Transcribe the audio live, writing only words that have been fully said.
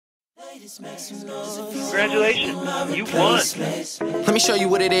Congratulations, you won. Let me show you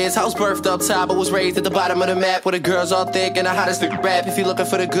what it is. I was birthed up top, but was raised at the bottom of the map, where the girls all thick and the hottest rap. If you looking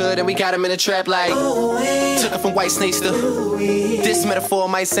for the good, and we got him in a trap like took it from white snakes to this metaphor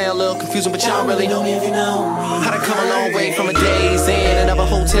might sound a little confusing, but y'all really know me if you know me. How to come a long way from a day's in and other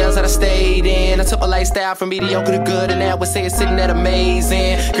hotels that I stayed in. I took a lifestyle from mediocre to good, and now would say it's sitting at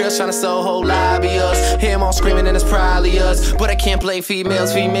amazing. Girls trying to sell whole lobby us, hear them all screaming and it's probably us. But I can't blame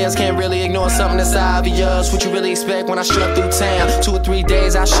females, females can't really ignore something that's obvious. What you really expect when I struck through town? 2 or 3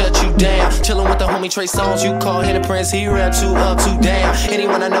 days I'll shut you down. Chillin' with the homie Trey Songz, you call him the prince. He rap 2 up, 2 down.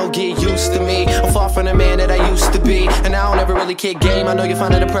 Anyone I know get used to me. I'm far from the man that I used to be, and I don't ever really kick game. I know you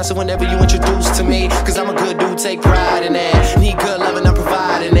find it impressive whenever you introduce to me, cause I'm a good dude, take pride in that. Need good loving, I'm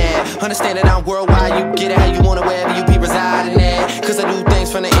providing that. Understand that I'm worldwide, you get it how you want it wherever you be residing at. Cause I do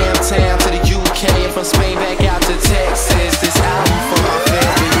things from the M-Town to the UK, and from Spain back out to Texas. This album for my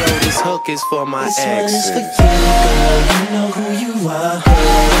family, yo, this hook is for my exes. This one is for you, girl, you know who you are.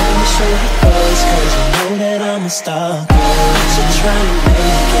 Let me show you first, cause you know that I'm a star, girl. You're trying to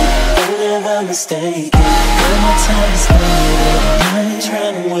make it, don't ever mistake it. Girl, my time is limited, I ain't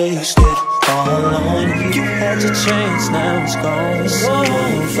trying to waste it all on you. You had your chance, now it's gone. It's all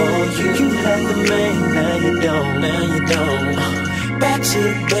for you. You had the man, now you don't, now you don't. Back to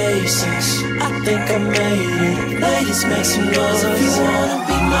the basics, I think I made it. Ladies, make some noise if you wanna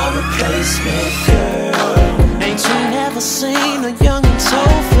be my replacement, girl. Ain't you never seen a youngin' so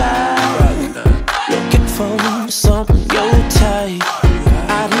fly? Looking for something your type.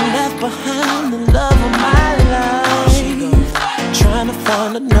 I done left behind the love of my life, trying to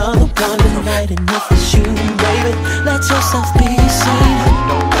find another one tonight. And if it's you, baby, let yourself be seen.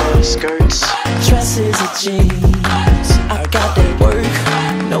 No more skirts, dresses or jeans. I got that work,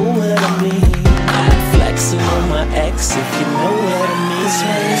 know what I mean. I'm flexing on my ex, if you know what I mean. This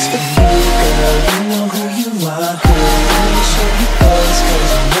one is for you, girl, you know who you are. Let me show you boys,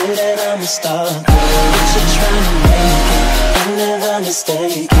 cause you know that I'm a star, girl. You're trying to make it, don't ever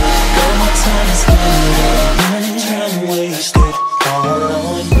mistake it. Girl, my time is limited, I ain't trying to waste it all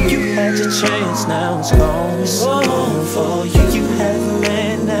on you. You had your chance, now it's gone. It's gone for you. You had the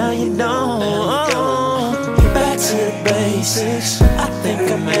man, now you don't. Back to the basics, I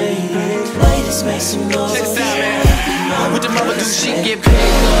think I made it. Ladies, make some noise. Check this out, man. What the mother do, she get picked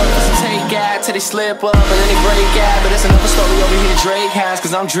up, cause take out till they slip up and then they break out. But it's another story over here Drake has,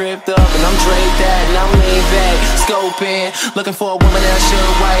 cause I'm dripped up and I'm draped out and I'm laid back, scoping, looking for a woman that's your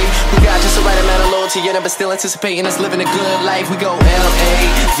wife, who got just the right amount of loyalty in her, but still anticipating us living a good life. We go L-A-V-A-N-Y-T-O,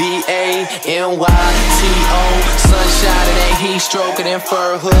 sunshine and that heat stroking and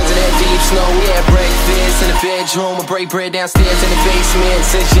fur hoods and that deep snow. We had breakfast in the bedroom, or break bread downstairs in the basement.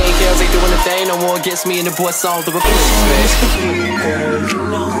 Since Jane Kells ain't doing the thing no more, gets me and the boy Saul the replacement. Girl, you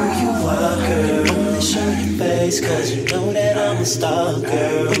know who you are, girl. Only show your face, cause you know that I'm a star,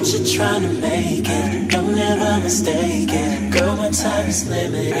 girl. But you're trying to make it, don't ever mistake it. Girl, my time is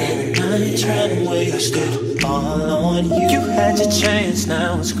limited, and I ain't trying to waste it all on you. You had your chance,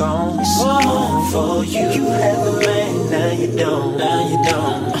 now it's gone. It's gone for you. You had the man, now you don't, now you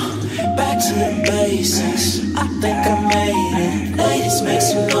don't. Back to the basics, I think I made it. Ladies, make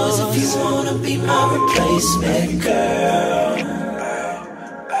some noise if you wanna be my replacement, girl.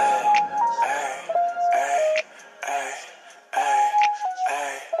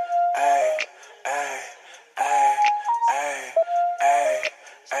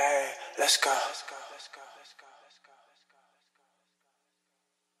 Let's go.